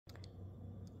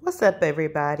What's up,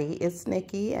 everybody? It's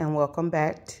Nikki and welcome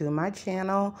back to my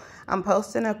channel. I'm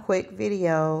posting a quick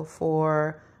video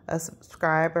for a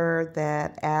subscriber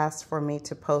that asked for me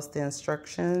to post the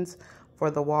instructions for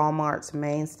the Walmart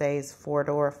Mainstays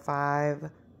 4-door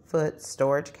 5-foot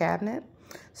storage cabinet.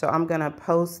 So I'm going to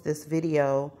post this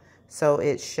video so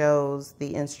it shows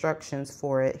the instructions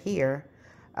for it here.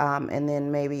 And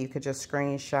then maybe you could just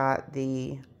screenshot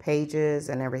the pages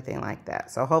and everything like that.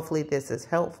 So hopefully this is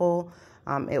helpful.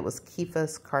 It was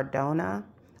Kifas Cardona,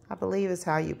 I believe is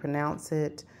how you pronounce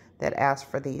it, that asked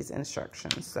for these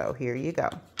instructions. So here you go.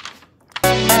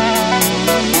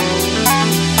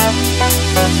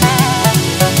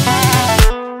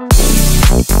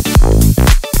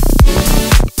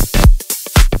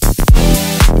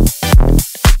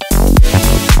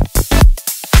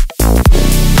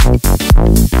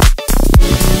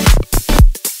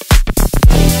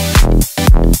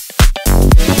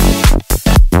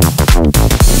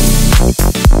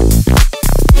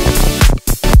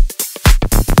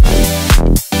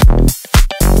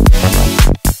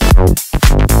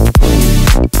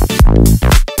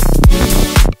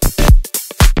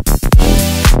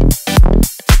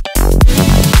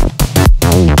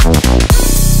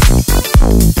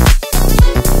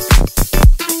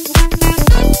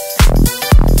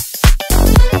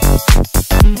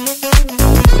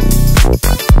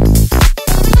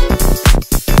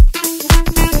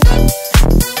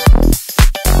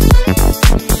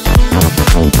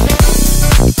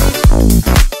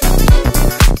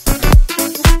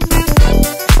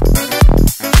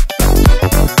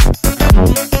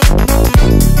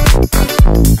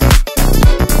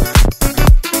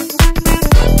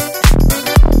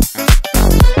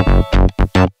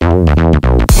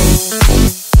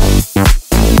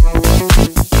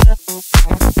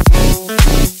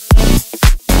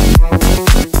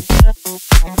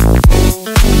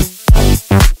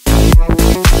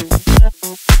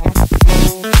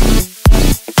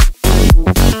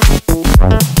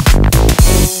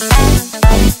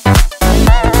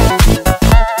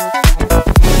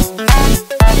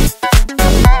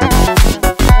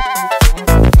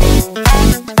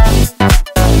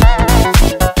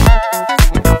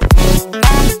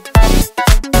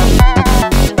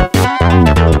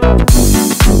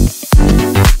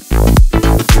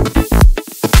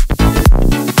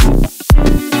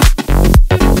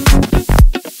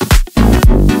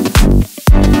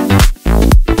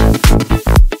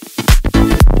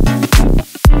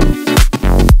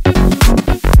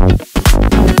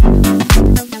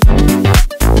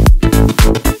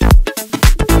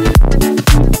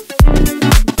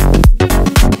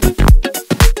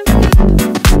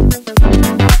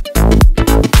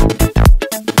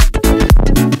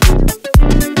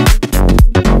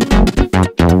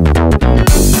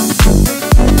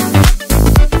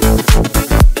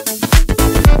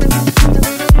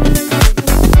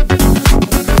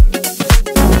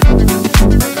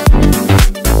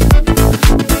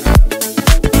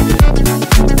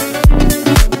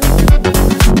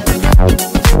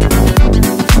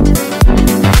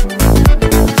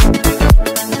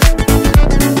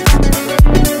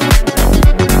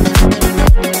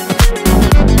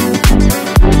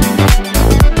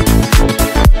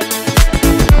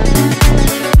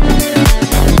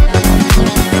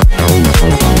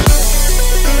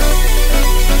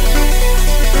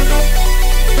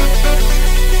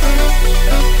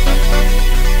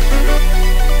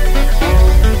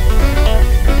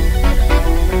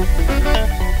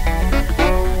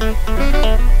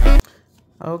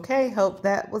 Okay, hope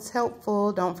that was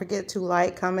helpful. Don't forget to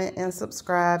like, comment, and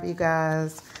subscribe, you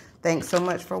guys. Thanks so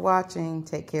much for watching.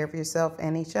 Take care of yourself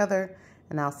and each other,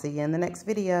 and I'll see you in the next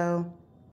video.